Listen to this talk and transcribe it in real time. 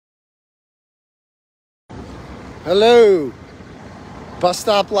Hello. Bus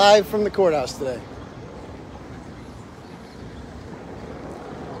stop live from the courthouse today.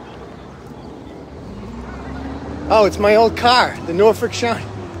 Oh, it's my old car, the Norfolk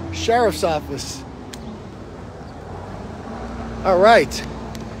Sheriff's Office. All right.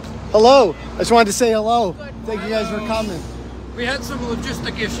 Hello. I just wanted to say hello. Thank you guys for coming. We had some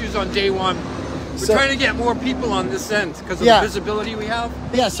logistic issues on day one. We're trying to get more people on this end because of the visibility we have.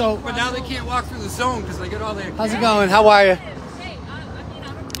 Yeah, so... But now they can't walk through the zone because they get all their... How's it going? How are you? Hey,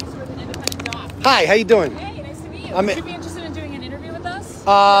 I'm a producer with an independent doc. Hi, how you doing? Hey, nice to meet you. Would you be interested in doing an interview with us?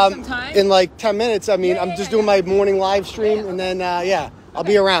 Sometime? In like 10 minutes. I mean, I'm just doing my morning live stream, and then, I'll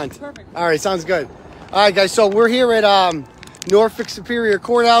be around. Perfect. All right, sounds good. All right, guys, so we're here at Norfolk Superior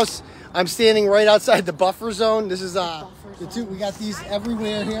Courthouse. I'm standing right outside the buffer zone. This is we got these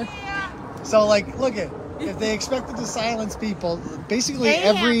everywhere here. So, like, look at, if they expected to silence people, basically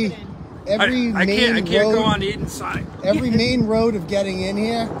every main I can't road, go on Aidan's side. Every main road of getting in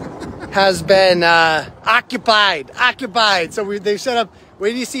here has been occupied. So they've set up.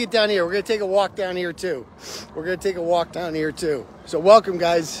 Wait till you see it down here. We're gonna take a walk down here too. So welcome,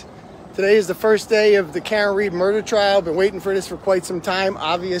 guys. Today is the first day of the Karen Reed murder trial. Been waiting for this for quite some time,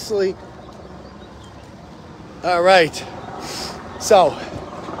 obviously. All right. So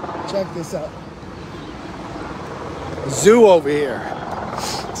check this out. Zoo over here.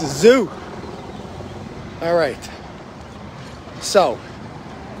 It's a zoo. All right. So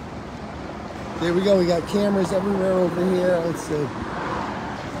there we go. We got cameras everywhere over here. Let's see.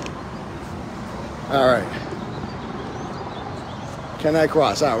 All right. Can I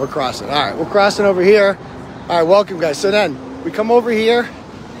cross? All right, we're crossing. All right, we're crossing over here. All right, welcome, guys. So then we come over here.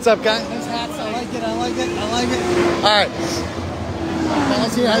 What's up, guys? Nice hats. I like it. All right.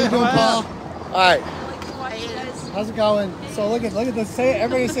 Paul's here. How you doing, Paul? All right. How's it going? So look at this.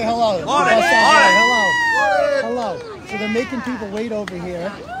 Everybody say hello. Hello. So they're making people wait over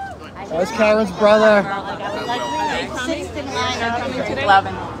here. That's Karen's brother.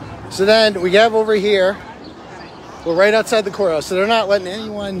 So then we have over here. We're right outside the courthouse, so they're not letting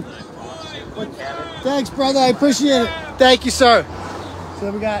anyone. Thanks, brother. I appreciate it. Thank you, sir. So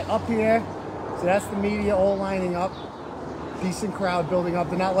then we got up here. So that's the media all lining up. Decent crowd building up.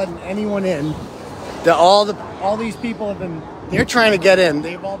 They're not letting anyone in. All these people have been. They're trying to get in.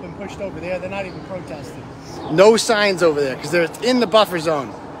 They've all been pushed over there. They're not even protesting. No signs over there because they're in the buffer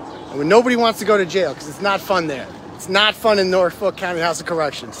zone. And when nobody wants to go to jail because it's not fun there. It's not fun in Norfolk County House of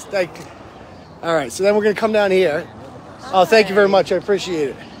Corrections. All right, so then we're going to come down here. Oh, thank you very much. I appreciate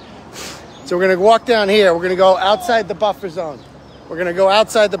it. So we're going to walk down here. We're going to go outside the buffer zone.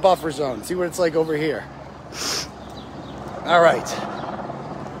 See what it's like over here. All right.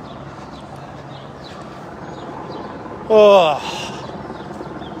 Oh.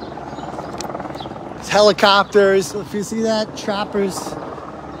 It's helicopters. If you see that, choppers.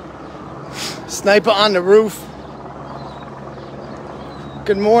 Sniper on the roof.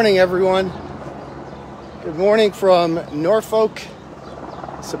 Good morning, everyone. Good morning from Norfolk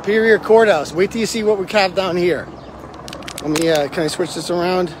Superior Courthouse. Wait till you see what we have down here. Let me, can I switch this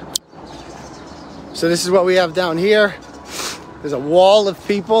around? So this is what we have down here. There's a wall of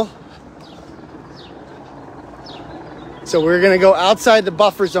people. So we're gonna go outside the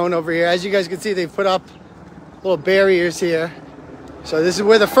buffer zone over here. As you guys can see, they've put up little barriers here. So this is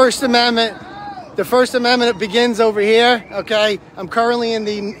where the First Amendment begins over here, okay? I'm currently in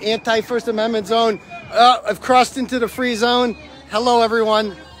the anti-First Amendment zone. I've crossed into the free zone. Hello,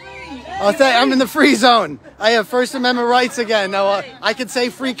 everyone. I'm in the free zone. I have First Amendment rights again. Now, I could say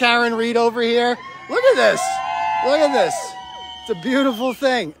free Karen Reed over here. Look at this. It's a beautiful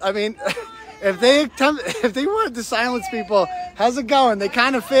thing. I mean, if they wanted to silence people, how's it going? They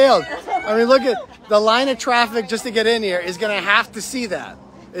kind of failed. I mean, look at the line of traffic just to get in here is going to have to see that.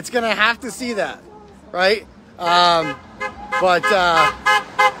 It's going to have to see that, right?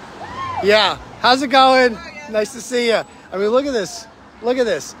 Yeah. How's it going? Nice to see you. I mean, look at this.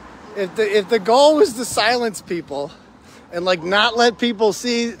 If the goal was to silence people and like not let people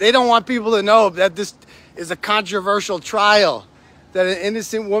see, they don't want people to know that this is a controversial trial, that an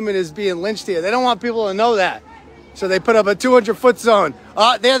innocent woman is being lynched here. They don't want people to know that. So they put up a 200-foot zone.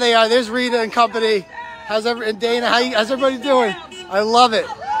 There they are. There's Rita and company. And Dana, how's everybody doing? I love it.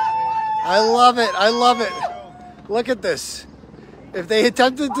 Look at this. If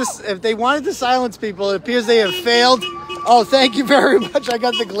they wanted to silence people, it appears they have failed. Oh, thank you very much. I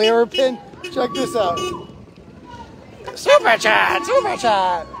got the glare pin. Check this out. Super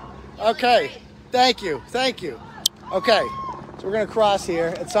chat. Okay. Thank you. Okay. So we're going to cross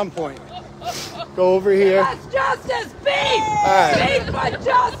here at some point. Go over here. That's justice, beef! All right. Beef for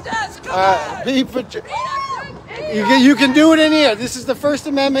justice! Come on! Beef for justice. You can do it in here. This is the First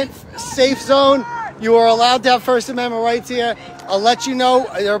Amendment safe zone. You are allowed to have First Amendment rights here. I'll let you know.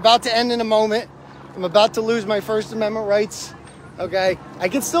 They're about to end in a moment. I'm about to lose my First Amendment rights. Okay? I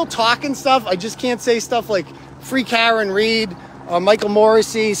can still talk and stuff. I just can't say stuff like free Karen Reed or Michael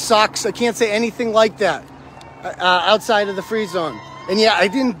Morrissey sucks. I can't say anything like that outside of the free zone. And yeah, I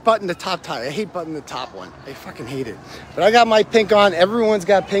didn't button the top tie. I hate buttoning the top one. I fucking hate it. But I got my pink on. Everyone's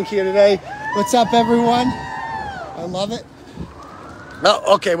got pink here today. What's up, everyone? I love it.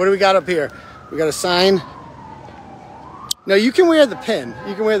 Oh, okay. What do we got up here? We got a sign. No, you can wear the pin.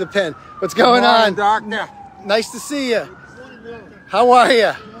 You can wear the pin. What's going on? Doctor. Nice to see you. How are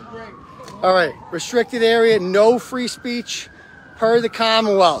you? All right. Restricted area, no free speech per the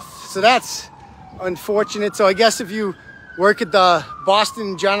Commonwealth. So that's unfortunate. So I guess if you work at the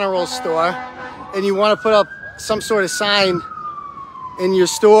Boston General store and you want to put up some sort of sign in your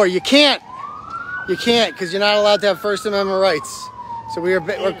store, you can't. You can't because you're not allowed to have First Amendment rights. So we're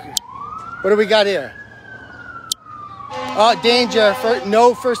what do we got here? Oh, danger.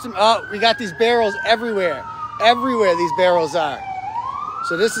 No First Amendment. Oh, we got these barrels everywhere. Everywhere these barrels are.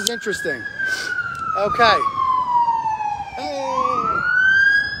 So this is interesting. Okay. Hey.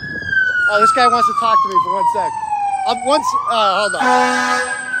 Oh, this guy wants to talk to me for 1 sec. Hold on.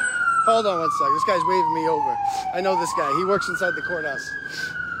 Hold on 1 sec. This guy's waving me over. I know this guy. He works inside the courthouse.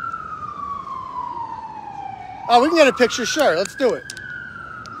 Oh, we can get a picture. Sure, let's do it.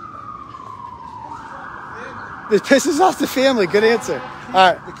 This pisses off the family. Good answer. All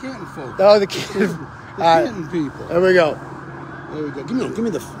right. The Canton folk. Oh, the Canton. Canton people. There we go. There we go. Give me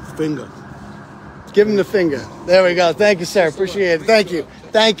the finger. Give him the finger. There we go. Thank you, sir. Appreciate it. Thank you.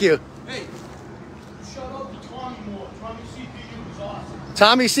 Thank you. Hey, shout out to Tommy Moore. Tommy CPU is awesome.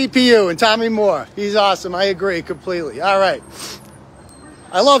 Tommy CPU and Tommy Moore. He's awesome. I agree completely. All right.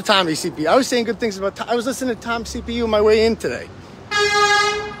 I love Tommy CPU. I was saying good things about I was listening to Tom CPU on my way in today.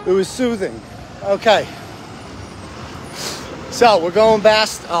 It was soothing. Okay. So we're going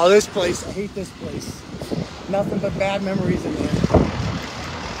past. Oh, this place. I hate this place. Nothing but bad memories in there.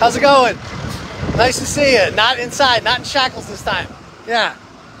 How's it going? Nice to see you. Not inside. Not in shackles this time. Yeah.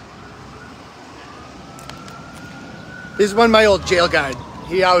 This is one of my old jail guard.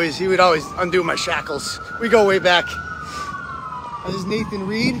 He would always undo my shackles. We go way back. This is Nathan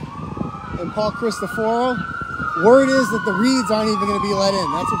Reed and Paul Cristoforo. Word is that the Reeds aren't even going to be let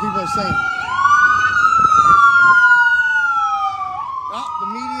in. That's what people are saying. Oh, the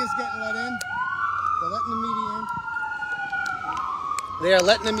media's getting let in. They're letting the media in. They are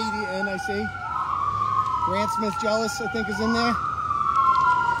letting the media in, I see. Grant Smith Jealous, I think, is in there.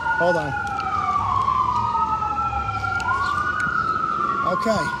 Hold on.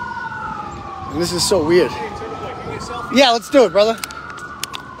 Okay. And this is so weird. Yeah, let's do it, brother.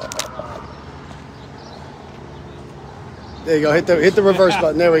 There you go. Hit the reverse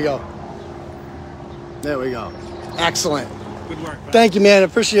button. There we go. There we go. Excellent. Good work. Bud. Thank you, man.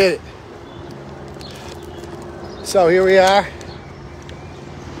 Appreciate it. So here we are.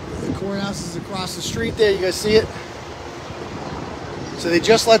 The courthouse is across the street there. You guys see it? So they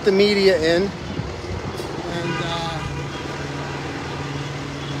just let the media in.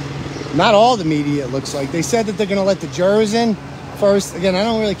 Not all the media, it looks like. They said that they're going to let the jurors in first. Again, I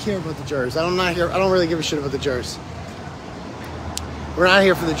don't really care about the jurors. I don't really give a shit about the jurors. We're not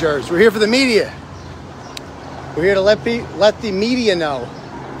here for the jurors. We're here for the media. We're here to let the media know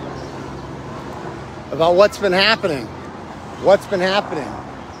about what's been happening. What's been happening.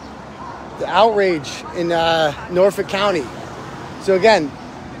 The outrage in Norfolk County. So again,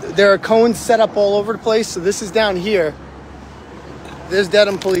 there are cones set up all over the place. So this is down here. There's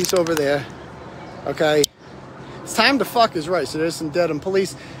Dedham police over there. Okay. It's time to fuck is right. So there's some Dedham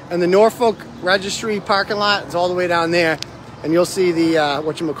police. And the Norfolk Registry parking lot is all the way down there. And you'll see the,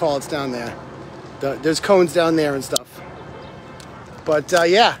 whatchamacallit's down there. There's cones down there and stuff. But,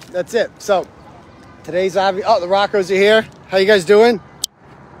 yeah, that's it. So, today's obvious. Oh, the Roccos are here. How you guys doing?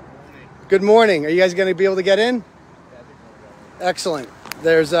 Good morning. Are you guys going to be able to get in? Excellent.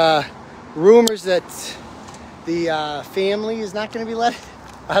 There's rumors that the family is not going to be let in.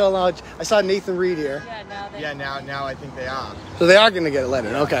 I don't know. I saw Nathan Reed here. Yeah, now I think they are. So they are going to get let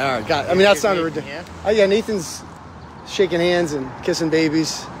in. Okay, all right. Got it. I mean, that sounded ridiculous. Oh, yeah, Nathan's shaking hands and kissing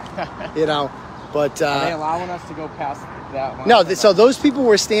babies, you know. But are they allowing us to go past that one? No, so those people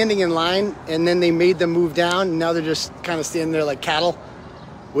were standing in line, and then they made them move down, and now they're just kind of standing there like cattle,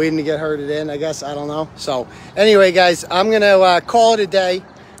 waiting to get herded in, I guess. I don't know. So anyway, guys, I'm going to call it a day.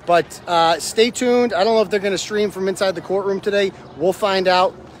 But stay tuned. I don't know if they're going to stream from inside the courtroom today. We'll find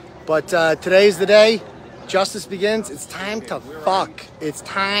out. But today's the day. Justice begins. It's time to fuck. It's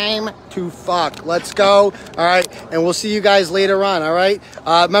time to fuck. Let's go. All right. And we'll see you guys later on. All right.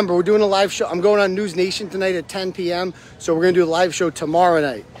 Remember, we're doing a live show. I'm going on News Nation tonight at 10 p.m. So we're going to do a live show tomorrow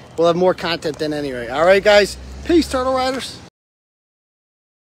night. We'll have more content then anyway. All right, guys. Peace, Turtle Riders.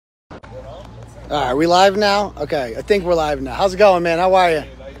 All right. Are we live now? Okay. I think we're live now. How's it going, man? How are you?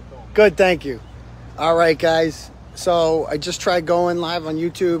 Good. Thank you. All right, guys. So I just tried going live on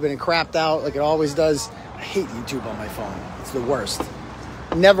YouTube and it crapped out like it always does. I hate YouTube on my phone. It's the worst.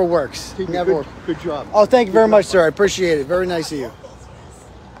 It never works. Never works. Good job. Oh, thank you very much, sir. I appreciate it. Very nice of you.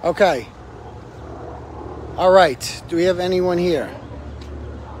 Okay. All right. Do we have anyone here?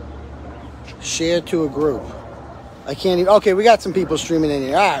 Share to a group. I can't even. Okay, we got some people streaming in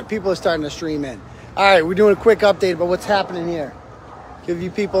here. All right. People are starting to stream in. All right. We're doing a quick update about what's happening here. Give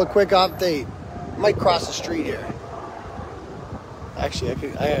you people a quick update. I might cross the street here. Actually,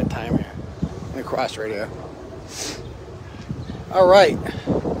 I got time here. I'm gonna cross right here. All right.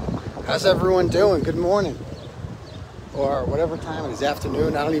 How's everyone doing? Good morning. Or whatever time it is,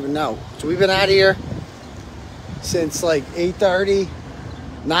 afternoon, I don't even know. So we've been out here since like 8:30.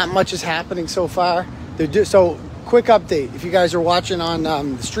 Not much is happening so far. So quick update. If you guys are watching on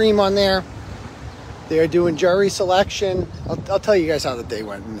the stream on there, they are doing jury selection. I'll tell you guys how the day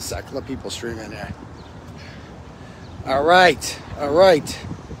went in a sec. Let people stream in there. All right. All right.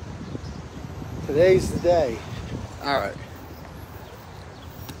 Today's the day. All right.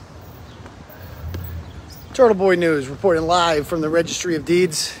 Turtleboy News reporting live from the Registry of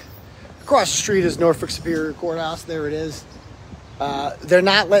Deeds. Across the street is Norfolk Superior Courthouse. There it is. They're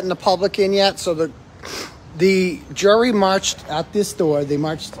not letting the public in yet, so the jury marched at this door. They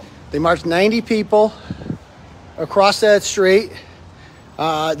marched 90 people across that street.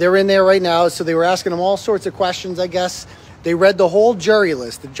 They're in there right now, so they were asking them all sorts of questions, I guess. They read the whole jury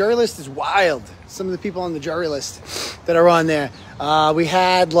list. The jury list is wild. Some of the people on the jury list that are on there. We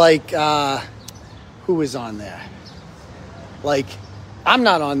had, like, who was on there? Like, I'm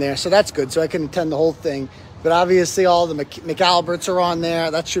not on there, so that's good, so I can attend the whole thing. But obviously all the McAlberts are on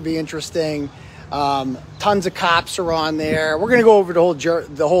there. That should be interesting. Tons of cops are on there. We're going to go over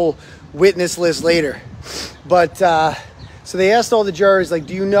the whole witness list later. But so they asked all the jurors, like,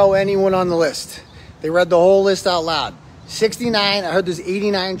 do you know anyone on the list? They read the whole list out loud. 69, I heard there's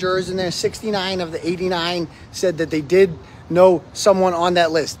 89 jurors in there. 69 of the 89 said that they did know someone on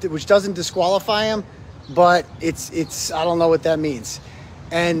that list, which doesn't disqualify them, but it's I don't know what that means.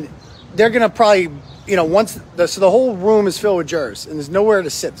 And they're going to probably, you know, so the whole room is filled with jurors and there's nowhere to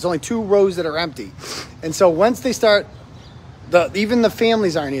sit. There's only 2 rows that are empty. And so once they start, even the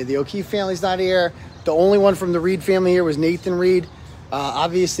families aren't here. The O'Keefe family's not here. The only one from the Reed family here was Nathan Reed.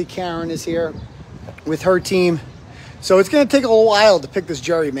 Obviously, Karen is here with her team. So it's going to take a little while to pick this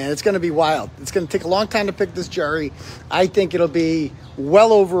jury, man. It's going to be wild. It's going to take a long time to pick this jury. I think it'll be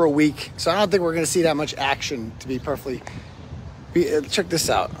well over a week. So I don't think we're going to see that much action, to be perfectly... Check this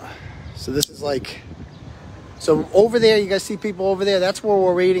out. So this is like... So over there, you guys see people over there? That's where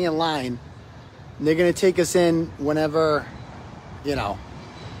we're waiting in line. And they're going to take us in whenever, you know...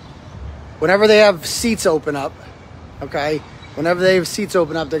 Whenever they have seats open up, okay? Whenever they have seats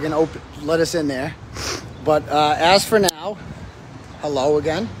open up, they're going to let us in there. But as for now, hello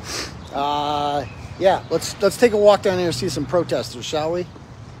again. Yeah, let's take a walk down here and see some protesters, shall we?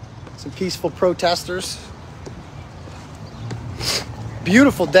 Some peaceful protesters.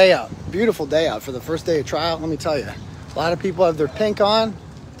 Beautiful day out. Beautiful day out for the first day of trial. Let me tell you, a lot of people have their pink on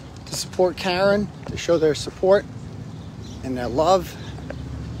to support Karen, to show their support and their love.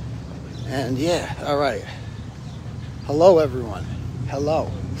 And yeah, all right. Hello, everyone.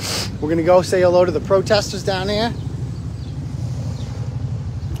 Hello. We're going to go say hello to the protesters down here.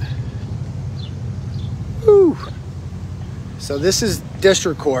 Woo. So this is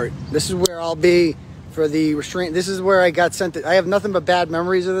district court. This is where I'll be for the restraint. This is where I got sent to. I have nothing but bad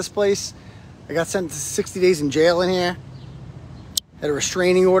memories of this place. I got sent to 60 days in jail in here. Had a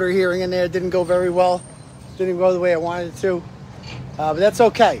restraining order hearing in there. Didn't go very well. Didn't go the way I wanted it to. But that's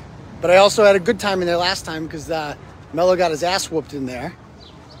okay. But I also had a good time in there last time because Mello got his ass whooped in there.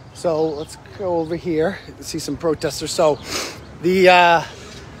 So let's go over here and see some protesters. So we're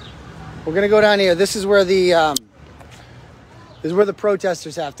gonna go down here. This is where the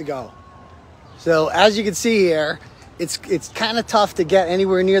protesters have to go. So as you can see here, it's kind of tough to get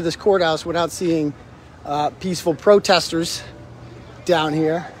anywhere near this courthouse without seeing peaceful protesters down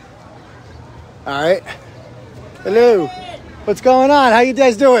here. All right. Hello. What's going on? How you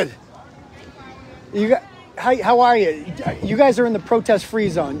guys doing? How are you? You guys are in the protest-free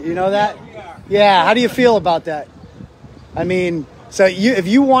zone. You know that? Yeah. How do you feel about that? I mean, so if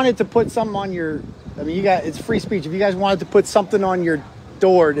you wanted to put something on your I mean, it's free speech. If you guys wanted to put something on your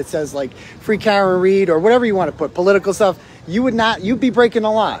door that says like free Karen Reed or whatever you want to put, political stuff, you'd be breaking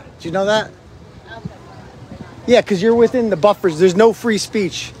the law. Do you know that? Yeah, because you're within the buffers. There's no free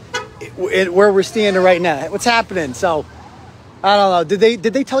speech where we're standing right now. What's happening? So, I don't know.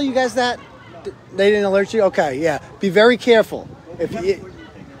 Did they tell you guys that? They didn't alert you? Okay, yeah. Be very careful.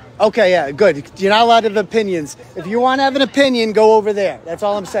 Okay, yeah, good. You're not allowed to have opinions. If you want to have an opinion, go over there. That's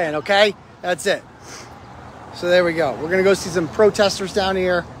all I'm saying, okay? That's it. So there we go. We're going to go see some protesters down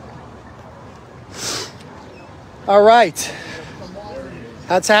here. All right.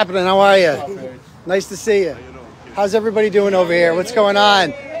 How's happening? How are you? Nice to see you. How's everybody doing over here? What's going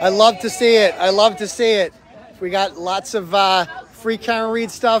on? I love to see it. I love to see it. We got lots of free Karen Reed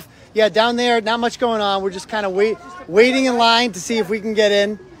stuff. Yeah, down there, not much going on. We're just kind of waiting in line to see if we can get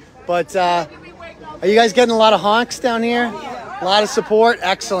in. But are you guys getting a lot of honks down here? A lot of support?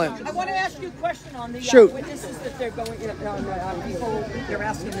 Excellent. I want to ask you a question on the witnesses that they're going, people, they're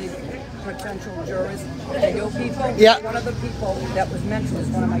asking the potential jurors, the new people. Yeah. One of the people that was mentioned is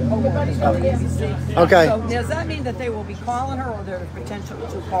one of my co-workers from the ABC. Okay. So does that mean that they will be calling her, or there's potential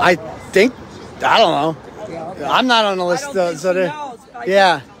to call her? I don't know. Yeah, okay. I'm not on the list. I don't think so she knows.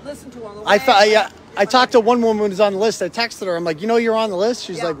 yeah. Listen to her on the I thought, I talked to one woman who's on the list. I texted her. I'm like, you know, you're on the list.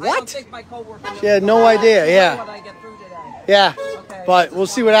 She's like, what? I don't think my co-worker She had no idea. Yeah. What I get through today. Yeah. Okay. But we'll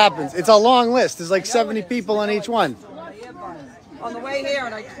see what happens. It's a long list. There's like 70 people on each one. On the way here,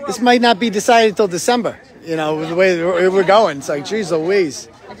 and This might not be decided till December. You know, the way we're going. It's like, geez Louise.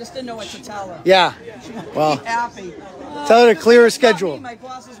 I just didn't know what to tell her. Yeah. Well, Happy. tell her to clear her schedule. My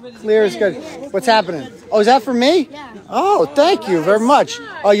boss is with Clear her schedule. What's happening? Oh, is that for me? Yeah. Oh, thank you very much.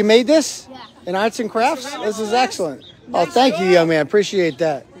 Oh, you made this? Yeah. In arts and crafts? This is excellent. Oh, thank you, young man. Appreciate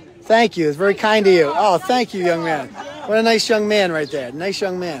that. Thank you. It's very kind of you. Oh, thank you, young man. What a nice young man right there. Nice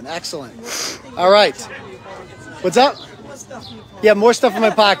young man. Excellent. All right. What's up? Yeah, more stuff in my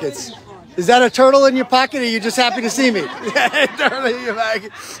pockets. Is that a turtle in your pocket, or are you just happy to see me? Yeah, turtle in your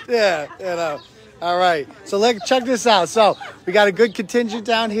pocket. Yeah, you know. All right. So let's check this out. So we got a good contingent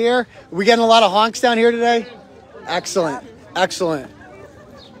down here. Are we getting a lot of honks down here today? Excellent. Excellent.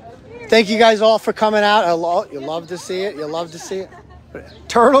 Thank you guys all for coming out. You love to see it. You love to see it.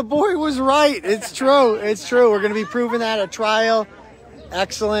 Turtleboy was right. It's true. It's true. We're going to be proving that at trial.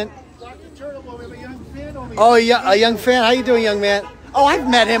 Excellent. Oh, yeah, a young fan. How you doing, young man? Oh, I've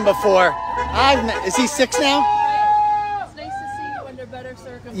met him before. Is he 6 now? It's nice to see you under better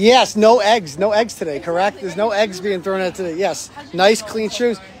circumstances. Yes, no eggs. No eggs today, correct? There's no eggs being thrown out today. Yes. Nice, clean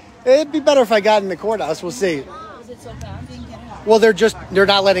shoes. It'd be better if I got in the courthouse. We'll see. Is it so bad? Well, they're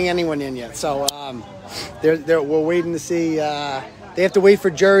not letting anyone in yet. So we're waiting to see. They have to wait for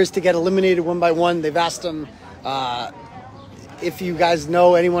jurors to get eliminated one by one. They've asked them if you guys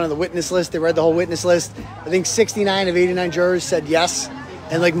know anyone on the witness list. They read the whole witness list. I think 69 of 89 jurors said yes.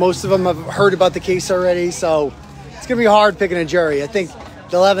 And like most of them have heard about the case already. So it's going to be hard picking a jury. I think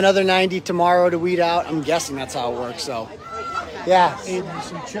they'll have another 90 tomorrow to weed out. I'm guessing that's how it works. So, yeah. Aidan,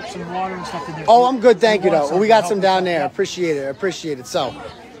 some chips and water and stuff in there. Oh, I'm good. Thank you, though. Well, we got some down there. Appreciate it. Appreciate it. So,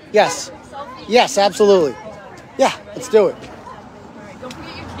 yes. Yes, absolutely. Yeah, let's do it. Don't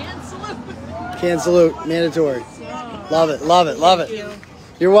forget your can salute. Can salute. Mandatory. Love it. Love it. Love it.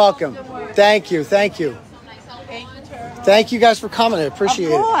 You're welcome. Thank you. Thank you. Thank you guys for coming. I appreciate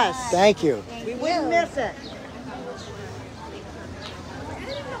it. Of course. Thank you. We wouldn't miss it.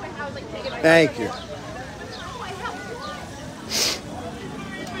 Thank you.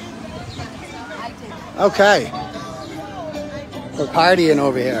 Okay. We're partying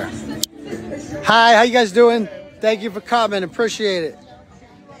over here. Hi, how you guys doing? Thank you for coming. Appreciate it.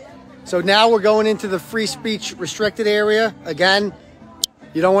 So now we're going into the free speech restricted area. Again,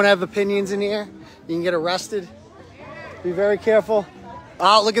 you don't want to have opinions in here. You can get arrested. Be very careful.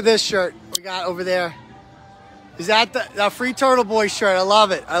 Oh, look at this shirt we got over there. Is that the free Turtleboy shirt? I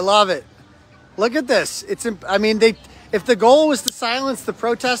love it. I love it. Look at this. I mean, if the goal was to silence the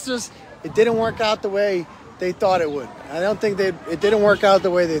protesters, it didn't work out the way they thought it would. I don't think it didn't work out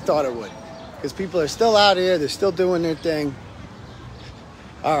the way they thought it would. Because people are still out here. They're still doing their thing.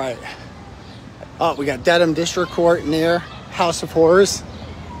 All right. Oh, we got Dedham District Court near House of Horrors.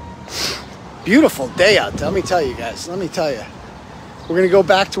 Beautiful day out there. Let me tell you guys. Let me tell you. We're going to go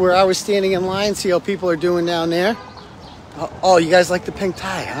back to where I was standing in line, see how people are doing down there. Oh, you guys like the pink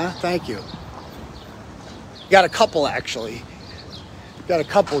tie, huh? Thank you. Got a couple, actually. Got a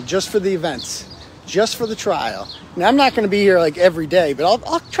couple just for the events. Just for the trial. Now, I'm not going to be here like every day, but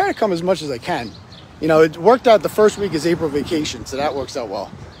I'll try to come as much as I can. You know, it worked out the first week is April vacation, so that works out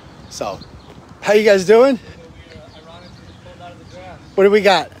well. So, how you guys doing? What do we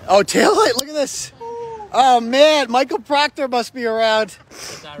got? Oh, taillight, look at this. Oh man, Michael Proctor must be around.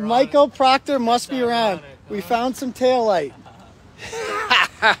 Michael Proctor must be around. We found some tail light.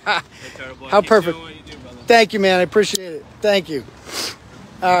 How perfect. Thank you, man. I appreciate it. Thank you.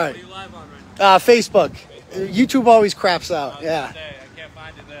 All right. Facebook. YouTube always craps out. Yeah. I can't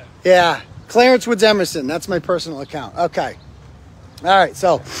find it there. Yeah. Clarence Woods Emerson. That's my personal account. Okay. All right.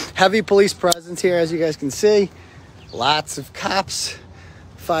 So heavy police presence here, as you guys can see. Lots of cops.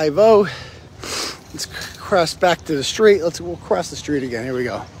 5-0. Let's cross back to the street. We'll cross the street again. Here we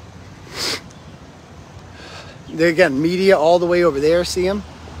go. There again, media all the way over there. See them?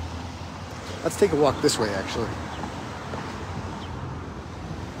 Let's take a walk this way, actually.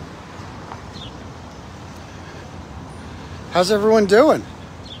 How's everyone doing?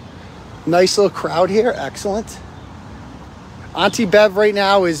 Nice little crowd here. Excellent. Auntie Bev right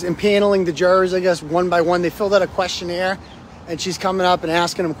now is impaneling the jurors, I guess, one by one. They filled out a questionnaire, and she's coming up and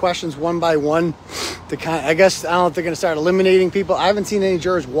asking them questions one by one. I guess, I don't know if they're going to start eliminating people. I haven't seen any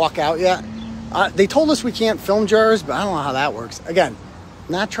jurors walk out yet. They told us we can't film jurors, but I don't know how that works. Again,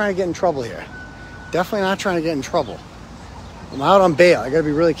 not trying to get in trouble here. Definitely not trying to get in trouble. I'm out on bail. I got to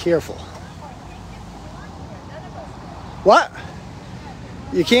be really careful. What?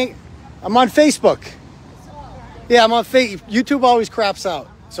 You can't? I'm on Facebook. Yeah, I'm on Facebook. YouTube always craps out,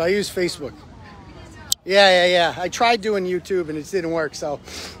 so I use Facebook. Yeah. I tried doing YouTube and it didn't work, so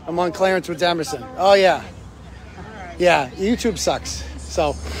I'm on Clarence Woods Emerson. Oh, yeah. Yeah, YouTube sucks.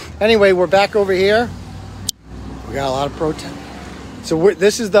 So, anyway, we're back over here. We got a lot of protest. So,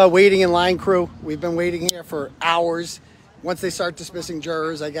 this is the waiting in line crew. We've been waiting here for hours. Once they start dismissing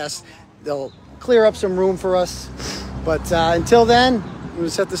jurors, I guess they'll clear up some room for us. But until then, we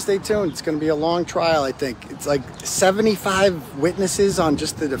just have to stay tuned. It's going to be a long trial, I think. It's like 75 witnesses on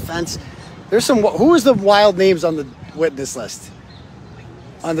just the defense. There's some, who is the wild names on the witness list?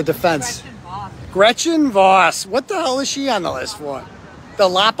 On the defense? Gretchen Voss. What the hell is she on the list for? The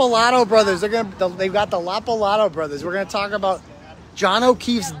𝗵𝗂𝗏𝗏 brothers. They've got the 𝗵𝗂𝗏𝗏 brothers. We're going to talk about John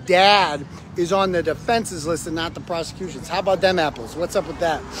O'Keefe's dad is on the defense's list and not the prosecution's. How about them apples? What's up with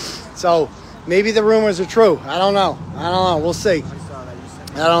that? So maybe the rumors are true. I don't know. We'll see.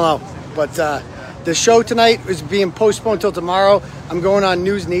 I don't know. But the show tonight is being postponed till tomorrow. I'm going on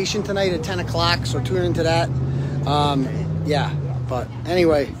News Nation tonight at 10 o'clock, so tune into that. Yeah, but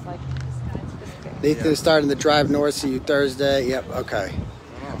anyway, Nathan is starting the drive north. See you Thursday. Yep, okay.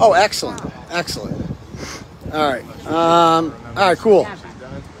 Oh, excellent. All right, cool.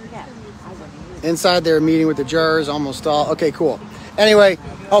 Inside they're meeting with the jurors, almost all. Okay, cool. Anyway,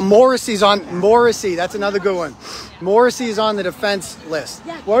 𝗵𝗏𝗍𝗔's on. 𝗵𝗏𝗍, that's another good one. 𝗵𝗏𝗍 is on the defense list.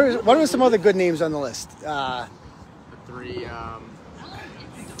 What are some other good names on the list? The three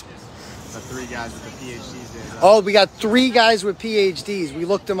guys with the PhDs. Oh, we got 3 guys with PhDs. We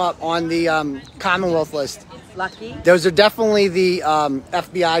looked them up on the Commonwealth list. Lucky. Those are definitely the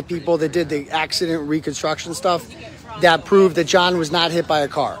FBI people that did the accident reconstruction stuff that proved that John was not hit by a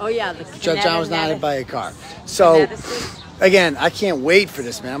car. Oh, yeah. John was not hit by a car. So, again, I can't wait for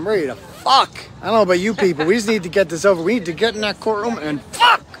this, man. I'm ready to fuck. I don't know about you people. We just need to get this over. We need to get in that courtroom and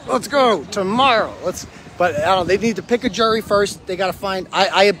fuck. Let's go tomorrow. But I don't know. They need to pick a jury first. They got to find.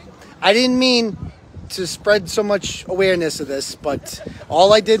 I didn't mean to spread so much awareness of this, but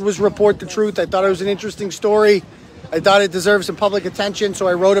all I did was report the truth. I thought it was an interesting story. I thought it deserved some public attention, so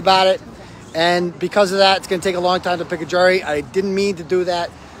I wrote about it. And because of that, it's going to take a long time to pick a jury. I didn't mean to do that.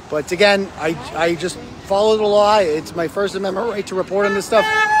 But again, I just follow the law. It's my First Amendment right to report on this stuff.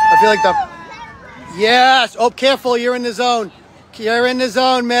 I feel like Yes! Oh, careful, you're in the zone. You're in the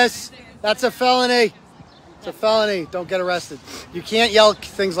zone, miss. That's a felony. It's a felony. Don't get arrested. You can't yell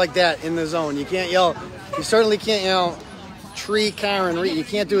things like that in the zone. You can't yell. You certainly can't yell tree, Karen, you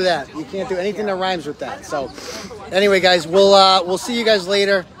can't do that. You can't do anything that rhymes with that. So anyway, guys, we'll see you guys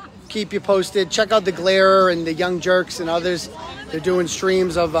later. Keep you posted. Check out the Glare and the Young Jerks and others. They're doing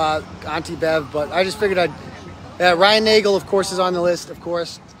streams of Auntie Bev, but I just figured Ryan Nagel, of course, is on the list, of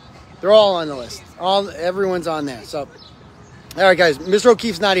course. They're all on the list. Everyone's on there. So, all right, guys, Mr.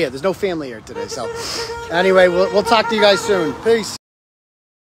 O'Keefe's not here. There's no family here today. So, anyway, we'll talk to you guys soon. Peace.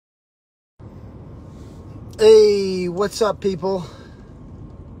 Hey, what's up, people?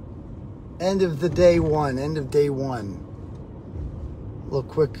 End of day one. A little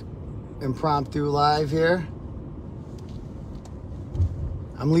quick impromptu live here.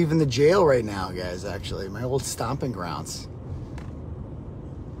 I'm leaving the jail right now, guys, actually. My old stomping grounds.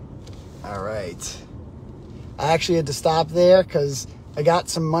 All right. I actually had to stop there because I got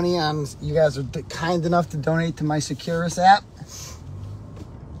some money on, you guys are kind enough to donate to 𝗫𝗫 app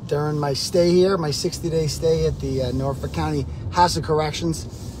during my stay here, my 60-day stay at the Norfolk County House of Corrections.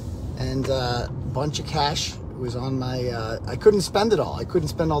 And bunch of cash. It was on my, I couldn't spend it all. I couldn't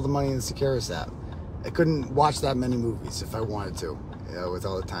spend all the money in the 𝗬𝗏 app. I couldn't watch that many movies if I wanted to, with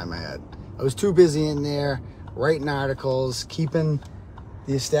all the time I had. I was too busy in there, writing articles, keeping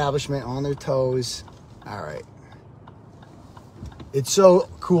the establishment on their toes. All right. It's so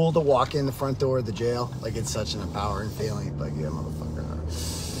cool to walk in the front door of the jail. Like, it's such an empowering feeling. Like, yeah, motherfucker.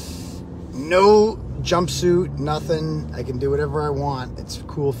 No jumpsuit, nothing. I can do whatever I want. It's a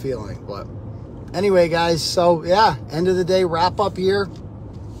cool feeling. But anyway, guys, so yeah, end of the day, wrap up here.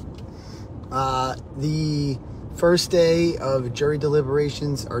 The first day of jury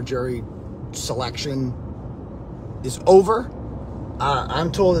deliberations or jury selection is over.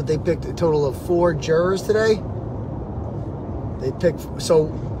 I'm told that they picked a total of 4 jurors today. They picked,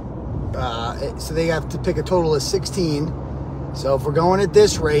 so they have to pick a total of 16. So if we're going at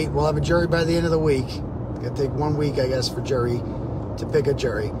this rate, we'll have a jury by the end of the week. It's gonna take 1 week, I guess, for jury to pick a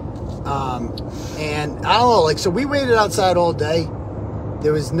jury. And I don't know, like, so we waited outside all day.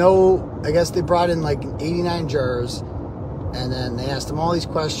 There was no, I guess they brought in like 89 jurors, and then they asked them all these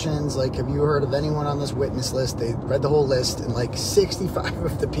questions, like, have you heard of anyone on this witness list? They read the whole list, and like 65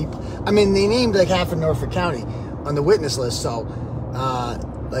 of the people, I mean, they named like half of Norfolk County on the witness list, so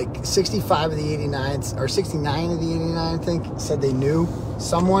like 65 of the 89, or 69 of the 89, I think, said they knew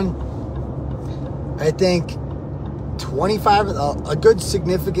someone. I think 25, a good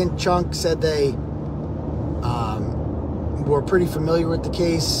significant chunk said they were pretty familiar with the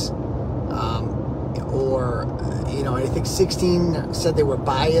case, or, you know, I think 16 said they were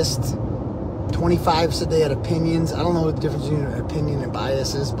biased. 25 said they had opinions. I don't know what the difference between an opinion and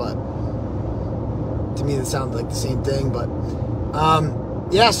bias is, but to me that sounds like the same thing. But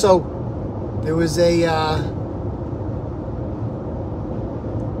yeah, so there was a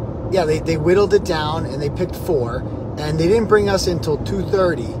yeah, they whittled it down and they picked 4, and they didn't bring us in until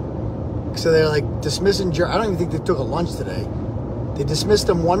 2:30. So they're like dismissing jurors. I don't even think they took a lunch today. They dismissed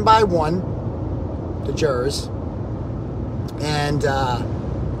them one by one, the jurors, and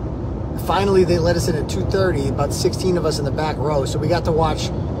finally they let us in at 2:30. About 16 of us in the back row, so we got to watch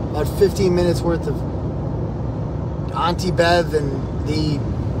about 15 minutes worth of Auntie Bev and the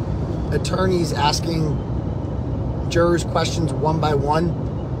attorneys asking jurors questions one by one.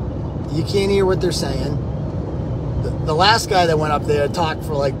 You can't hear what they're saying. The last guy that went up there talked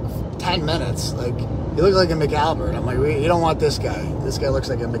for like 10 minutes. Like, he looked like a 𝗵𝗵𝗻𝗆. I'm like, you don't want this guy. This guy looks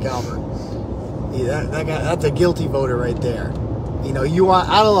like a 𝗵𝗵𝗻𝗆. Yeah, that guy, that's a guilty voter right there. You know, you want,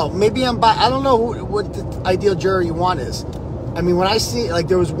 I don't know, maybe I don't know what the ideal juror you want is. I mean, when I see, like,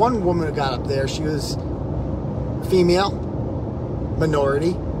 there was one woman who got up there. She was female,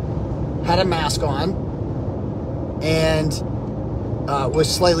 minority, had a mask on, and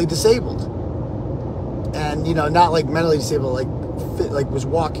was slightly disabled. And, you know, not like mentally disabled, like was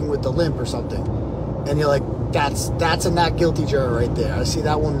walking with the limp or something. And you're like, that's a not guilty juror right there. I see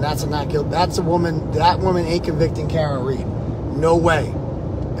that woman, that's a not guilty. That's a woman, that woman ain't convicting Karen Reed. No way.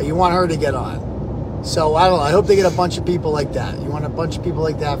 You want her to get on. So, I don't know, I hope they get a bunch of people like that. You want a bunch of people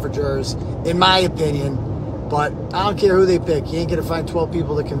like that for jurors, in my opinion. But I don't care who they pick. You ain't gonna find 12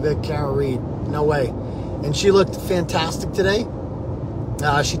 people to convict Karen Reed. No way. And she looked fantastic today.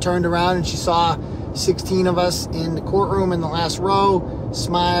 She turned around and she saw 16 of us in the courtroom in the last row,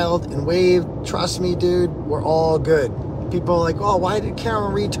 smiled and waved. Trust me, dude, we're all good. People are like, oh, why did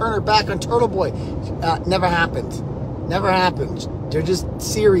Karen Reed turn her back on Turtleboy? Never happened. Never happened. They're just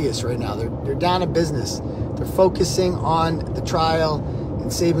serious right now. They're down to business. They're focusing on the trial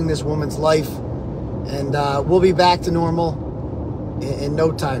and saving this woman's life. And we'll be back to normal in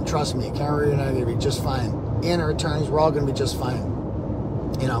no time. Trust me. Karen Reed and I are going to be just fine. And our attorneys, we're all going to be just fine.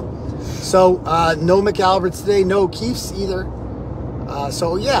 You know. So, no 𝗵𝗵𝗻𝗆 today. No Keefs either.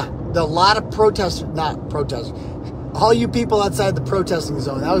 So, yeah. A lot of protesters. Not protesters. All you people outside the protesting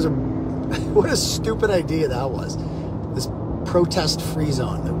zone. That was what a stupid idea that was. This protest-free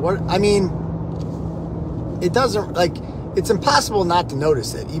zone. What, I mean, it doesn't, like, it's impossible not to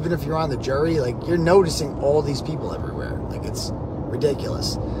notice it. Even if you're on the jury, like, you're noticing all these people everywhere. Like, it's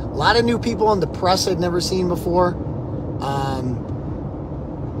ridiculous. A lot of new people in the press I'd never seen before.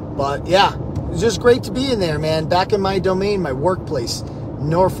 But, yeah, it's just great to be in there, man. Back in my domain, my workplace,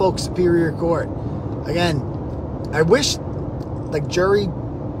 Norfolk Superior Court. Again, I wish, like, jury,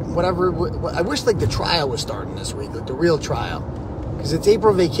 whatever, I wish, like, the trial was starting this week, like, the real trial. Because it's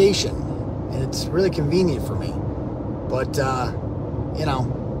April vacation, and it's really convenient for me. But, you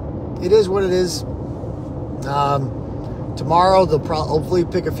know, it is what it is. Tomorrow, they'll hopefully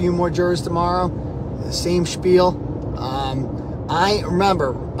pick a few more jurors tomorrow. The same spiel. I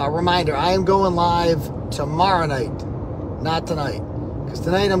remember, a reminder, I am going live tomorrow night, not tonight. because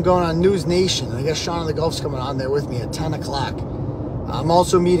tonight I'm going on News Nation. I guess Sean of the Gulf's coming on there with me at 10 o'clock. I'm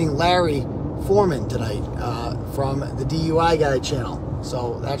also meeting Larry Foreman tonight from the DUI Guy channel.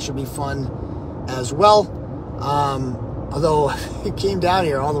 So that should be fun as well. Although he came down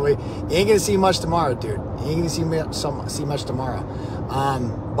here all the way. You ain't going to see much tomorrow, dude. You ain't going to see much tomorrow.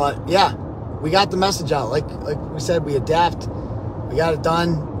 But yeah, we got the message out. Like we said, we adapt. We got it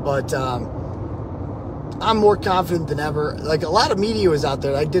done. But I'm more confident than ever. Like, a lot of media was out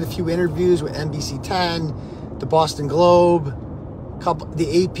there. I did a few interviews with NBC 10, the Boston Globe,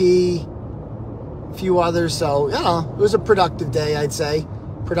 the AP, a few others. So, you know, it was a productive day, I'd say.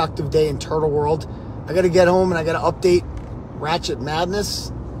 Productive day in Turtle World. I got to get home and I got to update Ratchet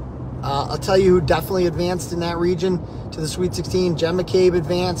Madness. I'll tell you who definitely advanced in that region to the Sweet 16. 𝗵𝗂𝗃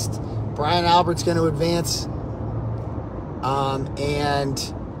advanced. Brian Albert's going to advance. And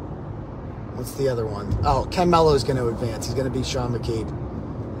what's the other one? Oh, Ken Melo's going to advance. He's going to beat Sean McCabe.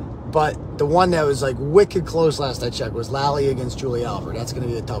 But the one that was like wicked close last I checked was Lally against Julie Albert. That's going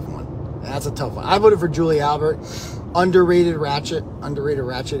to be a tough one. That's a tough one. I voted for Julie Albert. Underrated Ratchet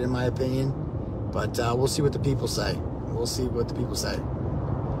in my opinion. But we'll see what the people say. We'll see what the people say.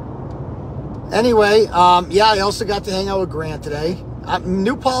 Anyway, yeah, I also got to hang out with Grant today.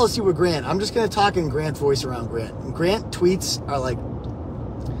 New policy with Grant. I'm just going to talk in Grant voice around Grant. Grant tweets are like,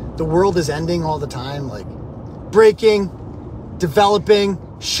 the world is ending all the time. Like, breaking, developing,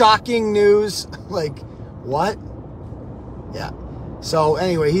 shocking news. Like, what? Yeah. So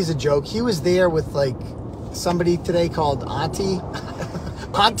anyway, he's a joke. He was there with like somebody today called Auntie.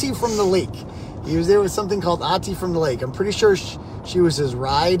 Auntie from the lake. He was there with something called Auntie from the lake. I'm pretty sure she was his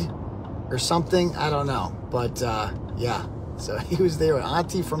ride or something. I don't know. But yeah. So he was there with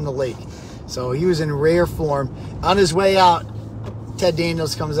Auntie from the lake. So he was in rare form. On his way out, Ted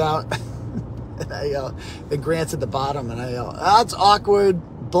Daniels comes out. And I yell, and Grant's at the bottom, and I yell, that's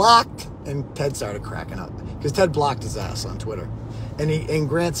awkward, blocked. And Ted started cracking up because Ted blocked his ass on Twitter. And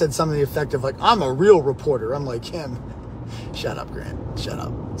Grant said something to the effect of like, I'm a real reporter. I'm like, him. Shut up, Grant. Shut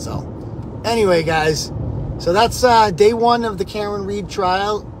up. So anyway, guys, so that's day one of the Karen Reed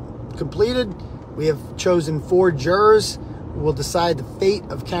trial completed. We have chosen 4 jurors who will decide the fate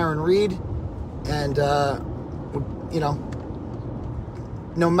of Karen Reed. And, you know,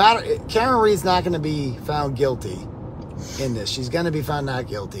 no matter, Karen Reed's not going to be found guilty in this. She's going to be found not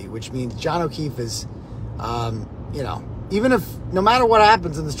guilty, which means John O'Keefe is, you know, even if, no matter what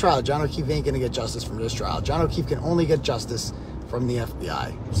happens in this trial, John O'Keefe ain't going to get justice from this trial. John O'Keefe can only get justice from the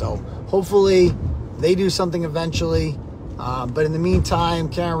FBI. So hopefully they do something eventually. But in the meantime,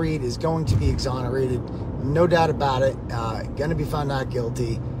 Karen Reed is going to be exonerated. No doubt about it. Going to be found not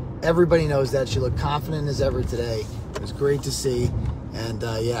guilty. Everybody knows that. She looked confident as ever today. It was great to see. And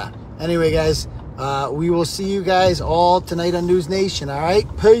yeah. Anyway, guys, we will see you guys all tonight on News Nation. All right?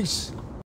 Peace.